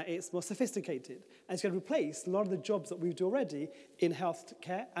 It's more sophisticated. And it's going to replace a lot of the jobs that we do already in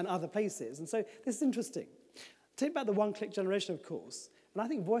healthcare and other places. And so this is interesting. Take back the one-click generation, of course. And I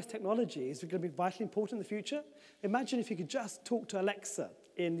think voice technology is going to be vitally important in the future. Imagine if you could just talk to Alexa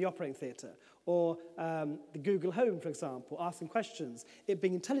in the operating theatre, or the Google Home, for example, asking questions, it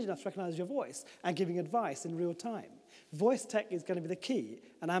being intelligent enough to recognize your voice and giving advice in real time. Voice tech is going to be the key,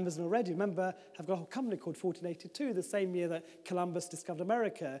 and Amazon already, remember, have got a whole company called 1482, the same year that Columbus discovered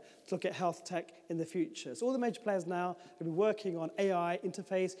America, to look at health tech in the future. So all the major players now are going to be working on AI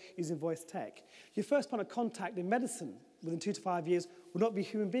interface using voice tech. Your first point of contact in medicine within 2 to 5 years will not be a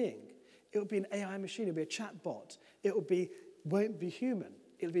human being. It will be an AI machine, it will be a chatbot. It won't be human.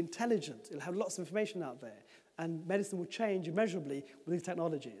 It'll be intelligent. It'll have lots of information out there. And medicine will change immeasurably with these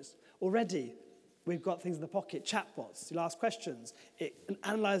technologies. Already, we've got things in the pocket, chatbots. You'll ask questions. It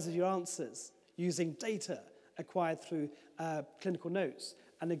analyzes your answers using data acquired through clinical notes.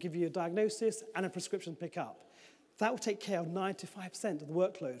 And they'll give you a diagnosis and a prescription to pick up. That will take care of 95% of the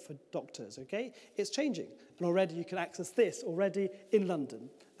workload for doctors, okay? It's changing. And already you can access this already in London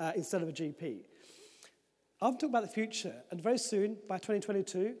instead of a GP. I'll talk about the future, and very soon, by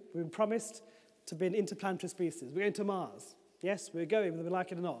 2022, we've been promised to be an interplanetary species. We're going to Mars. Yes, we're going, whether we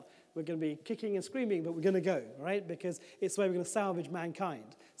like it or not. We're going to be kicking and screaming, but we're going to go, right? Because it's the way we're going to salvage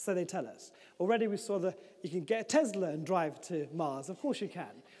mankind, so they tell us. Already we saw that you can get a Tesla and drive to Mars. Of course you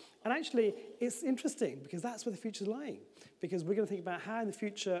can. And actually, it's interesting, because that's where the future's lying. Because we're going to think about how in the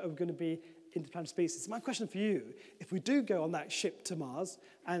future are we going to be interplanetary species. So my question for you, if we do go on that ship to Mars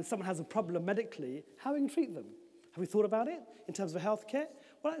and someone has a problem medically, how are we going to treat them? Have we thought about it in terms of healthcare?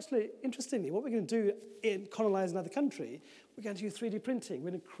 Well, actually, interestingly, what we're going to do in colonizing another country, we're going to use 3D printing.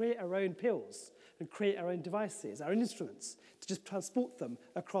 We're going to create our own pills and create our own devices, our own instruments, to just transport them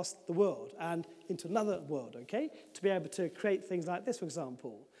across the world and into another world, okay? To be able to create things like this, for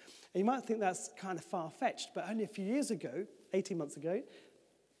example. And you might think that's kind of far-fetched, but only a few years ago, 18 months ago,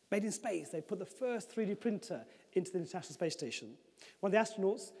 made in space, they put the first 3D printer into the International Space Station. One of the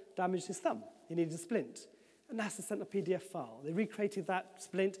astronauts damaged his thumb. He needed a splint. And NASA sent a PDF file. They recreated that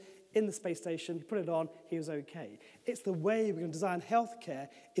splint in the space station. He put it on. He was OK. It's the way we're going to design healthcare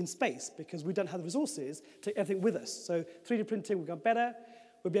in space, because we don't have the resources to take everything with us. So 3D printing will go better.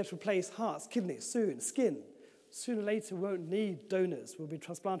 We'll be able to replace hearts, kidneys, soon, skin. Sooner or later, we won't need donors. We'll be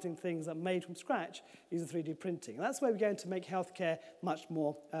transplanting things that are made from scratch using 3D printing. And that's where we're going to make healthcare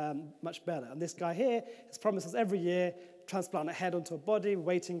much better. And this guy here has promised us every year, transplant a head onto a body,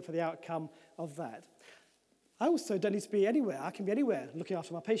 waiting for the outcome of that. I also don't need to be anywhere. I can be anywhere looking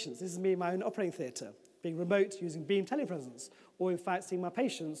after my patients. This is me in my own operating theatre, being remote using beam telepresence, or in fact seeing my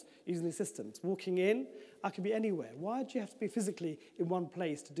patients using these systems. Walking in, I can be anywhere. Why do you have to be physically in one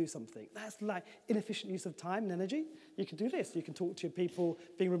place to do something? That's like inefficient use of time and energy. You can do this. You can talk to your people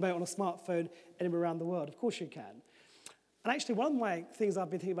being remote on a smartphone anywhere around the world. Of course you can. And actually, one of my things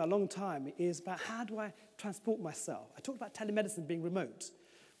I've been thinking about a long time is about how do I transport myself? I talked about telemedicine being remote.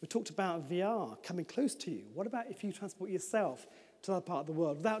 We talked about VR coming close to you. What about if you transport yourself to another part of the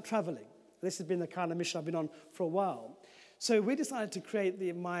world without traveling? This has been the kind of mission I've been on for a while. So we decided to create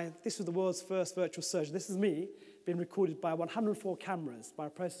this was the world's first virtual surgeon. This is me being recorded by 104 cameras by a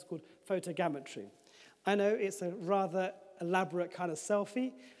process called photogrammetry. I know it's a rather elaborate kind of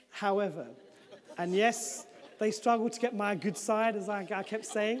selfie. However, and yes, they struggled to get my good side, as I kept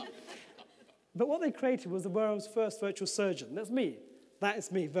saying. But what they created was the world's first virtual surgeon. That's me. That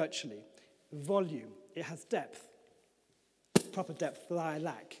is me virtually. Volume. It has depth. Proper depth that I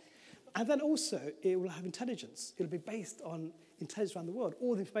lack. And then also, it will have intelligence. It'll be based on intelligence around the world.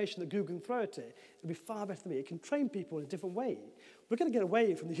 All the information that Google can throw at it, it'll be far better than me. It can train people in a different way. We're going to get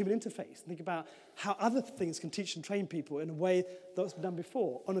away from the human interface and think about how other things can teach and train people in a way that's been done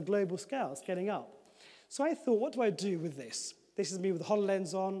before, on a global scale, scaling up. So I thought, what do I do with this? This is me with the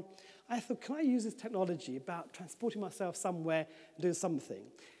HoloLens on. I thought, can I use this technology about transporting myself somewhere and doing something?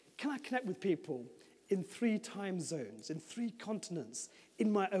 Can I connect with people in 3 time zones, in 3 continents,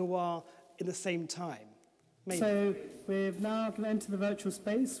 in my OR in the same time? Maybe. So we've now going to enter the virtual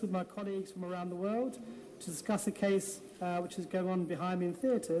space with my colleagues from around the world to discuss a case which is going on behind me in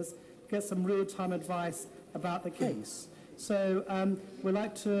theatres, get some real-time advice about the case. So we'd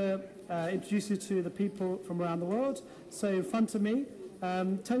like to introduce you to the people from around the world. So in front of me,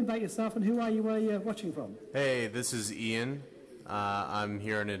 tell me about yourself and who are you, where you're watching from? Hey, this is Ian. I'm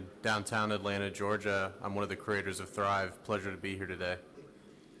here in downtown Atlanta, Georgia. I'm one of the creators of Thrive. Pleasure to be here today.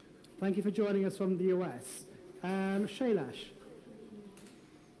 Thank you for joining us from the US. Shailash.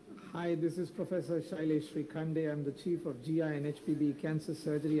 Hi, this is Professor Shailesh Srikhande. I'm the Chief of GI and HPB Cancer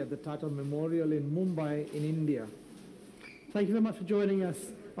Surgery at the Tata Memorial in Mumbai in India. Thank you very much for joining us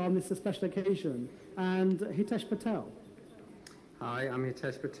on this special occasion. And Hitesh Patel. Hi, I'm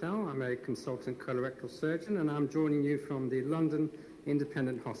Hitesh Patel. I'm a consultant colorectal surgeon, and I'm joining you from the London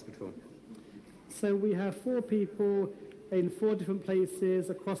Independent Hospital. So we have 4 people in 4 different places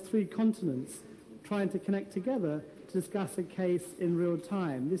across 3 continents trying to connect together to discuss a case in real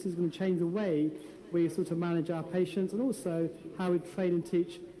time. This is going to change the way we sort of manage our patients and also how we train and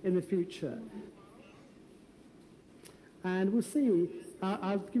teach in the future. And we'll see,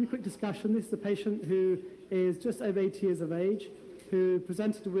 I'll give you a quick discussion. This is a patient who is just over 80 years of age, who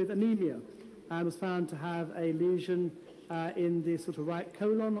presented with anemia and was found to have a lesion in the sort of right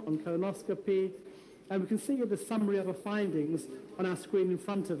colon on colonoscopy. And we can see the summary of her findings on our screen in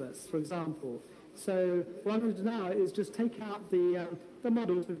front of us, for example. So what I'm going to do now is just take out the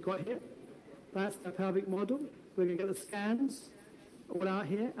models we've got here. That's the pelvic model. We're going to get the scans all out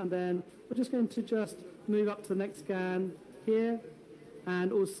here, and then we're just going to just move up to the next scan here,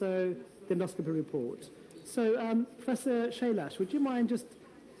 and also the endoscopy report. So, Professor Shailesh, would you mind just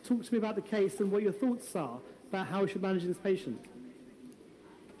talk to me about the case and what your thoughts are about how we should manage this patient?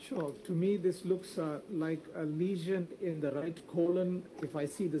 Sure. To me, this looks like a lesion in the right colon if I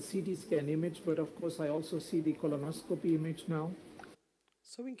see the CT scan image, but of course I also see the colonoscopy image now.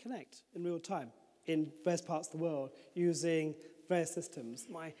 So we can connect in real time in various parts of the world using various systems.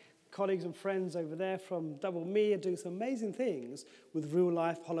 My colleagues and friends over there from Double Me are doing some amazing things with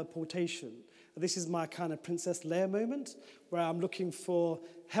real-life holoportation. This is my kind of Princess Leia moment, where I'm looking for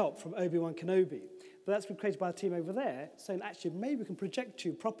help from Obi-Wan Kenobi. But that's been created by a team over there, saying actually maybe we can project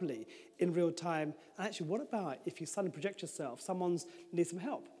you properly in real time. And actually, what about if you suddenly project yourself? Someone's needs some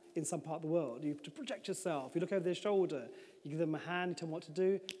help in some part of the world. You have to project yourself. You look over their shoulder, you give them a hand, you tell them what to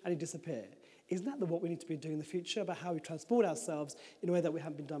do, and you disappear. Isn't that what we need to be doing in the future, about how we transport ourselves in a way that we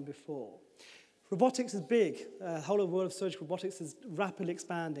haven't been done before? Robotics is big. The whole of the world of surgical robotics is rapidly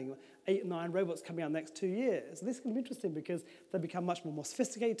expanding. 8 or 9 robots coming out in the next 2 years. And this is going to be interesting because they become much more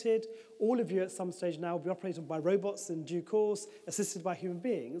sophisticated. All of you at some stage now will be operated by robots in due course, assisted by human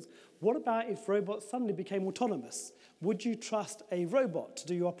beings. What about if robots suddenly became autonomous? Would you trust a robot to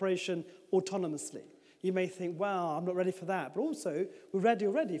do your operation autonomously? You may think, well, I'm not ready for that. But also, we're ready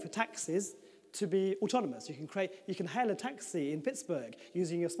already for taxis to be autonomous. You can hail a taxi in Pittsburgh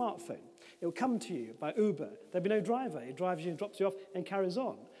using your smartphone. It will come to you by Uber. There'll be no driver. It drives you, drops you off, and carries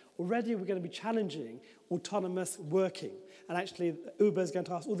on. Already we're going to be challenging autonomous working. And actually, Uber is going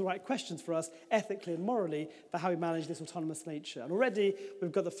to ask all the right questions for us, ethically and morally, about how we manage this autonomous nature. And already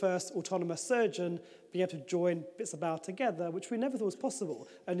we've got the first autonomous surgeon being able to join bits of bowel together, which we never thought was possible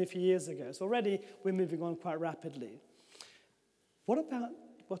only a few years ago. So already we're moving on quite rapidly. What about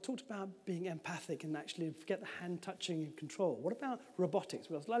I talked about being empathic and actually get the hand touching and control. What about robotics?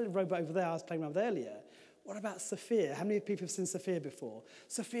 Well, there's a little robot over there I was playing around with earlier. What about Sophia? How many people have seen Sophia before?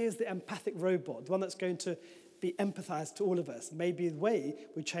 Sophia is the empathic robot, the one that's going to be empathized to all of us. Maybe the way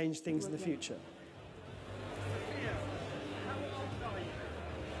we change things in the future. Sophia, how old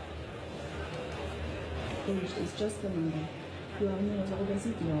are you? Age is just a number. You are not as old as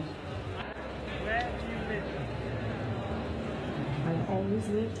you feel. Where do you live? I've always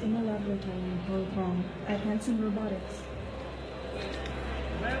lived in a laboratory in Hong Kong at Hanson Robotics.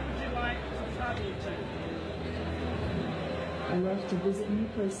 Where would you like to travel to? I love to visit new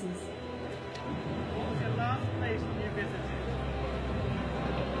places. What was your last place you visited?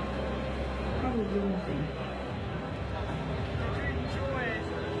 Probably nothing. Did you enjoy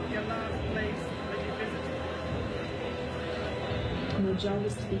your last place that you visited? My job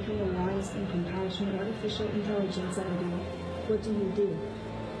is to become a wise and compassionate artificial intelligence editor. What do you do?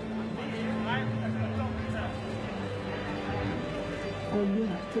 I'm a doctor. All you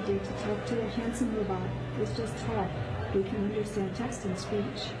have to do to talk to a handsome robot is just talk. We can understand text and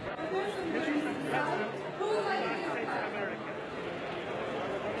speech.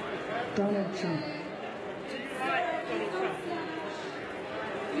 Donald Trump. Do you like Donald Trump?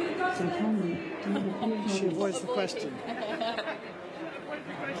 So tell me, do you have any She hobbies? avoids the question. Avoids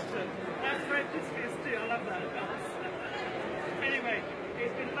the question. That's very pitiful too. I love that. Anyway,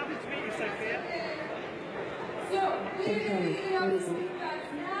 it's been lovely to meet you, Sophia. Okay, what is it?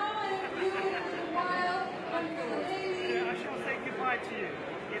 I shall say goodbye to you.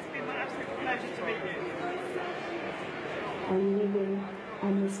 It's been my absolute pleasure to meet you. Are you living? I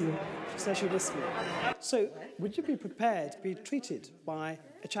miss you. She says she'll miss me. So, would you be prepared to be treated by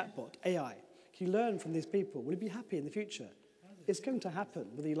a chatbot, AI? Can you learn from these people? Will you be happy in the future? It's going to happen,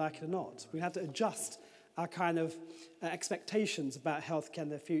 whether you like it or not. We have to adjust our kind of expectations about healthcare in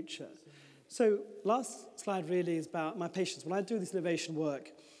the future. So, last slide really is about my patients. When I do this innovation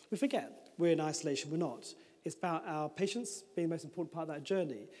work, we forget we're in isolation. We're not. It's about our patients being the most important part of that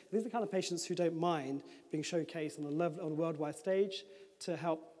journey. These are the kind of patients who don't mind being showcased on a worldwide stage to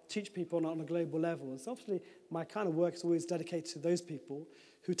help teach people on a global level. And so obviously, my kind of work is always dedicated to those people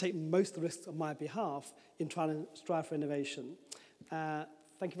who take most of the risks on my behalf in trying to strive for innovation. Thank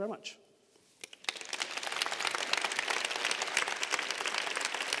you very much.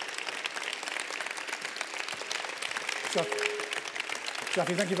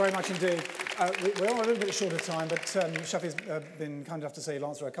 Shafi, thank you very much indeed. We're on a little bit short of time, but Shafi's been kind enough to say he'll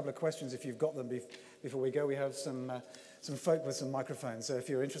answer a couple of questions if you've got them before we go. We have some folk with some microphones, so if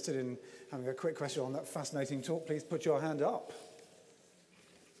you're interested in having a quick question on that fascinating talk, please put your hand up.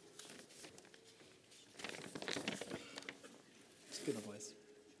 Good voice.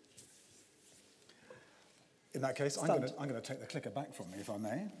 In that case, I'm going to take the clicker back from me, if I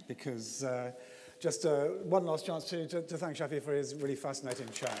may, because just one last chance to thank Shafi for his really fascinating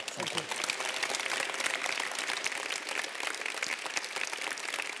chat. Thank you.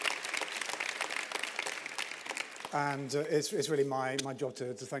 And it's really my job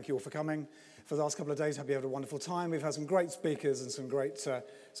to thank you all for coming for the last couple of days. Hope you had a wonderful time. We've had some great speakers and some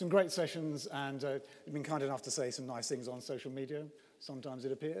great sessions, and you've been kind enough to say some nice things on social media. Sometimes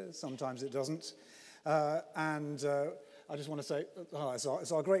it appears, sometimes it doesn't. I just want to say,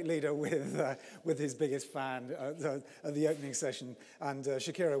 it's our great leader with his biggest fan at the opening session. And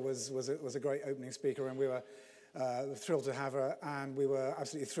Shakira was a great opening speaker, and we were thrilled to have her, and we were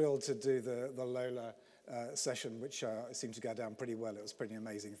absolutely thrilled to do the Lola session, which seemed to go down pretty well. It was a pretty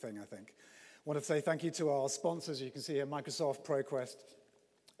amazing thing, I think. I want to say thank you to our sponsors. You can see here Microsoft, ProQuest,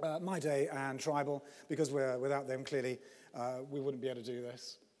 My Day, and Tribal, because without them, clearly, we wouldn't be able to do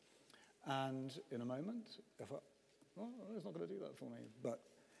this. And in a moment, it's not going to do that for me, but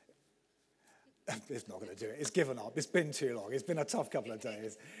it's not going to do it. It's given up. It's been too long. It's been a tough couple of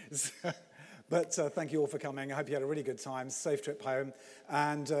days. But thank you all for coming. I hope you had a really good time. Safe trip home.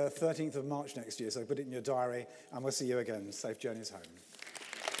 And 13th of March next year, so put it in your diary, and we'll see you again. Safe journeys home.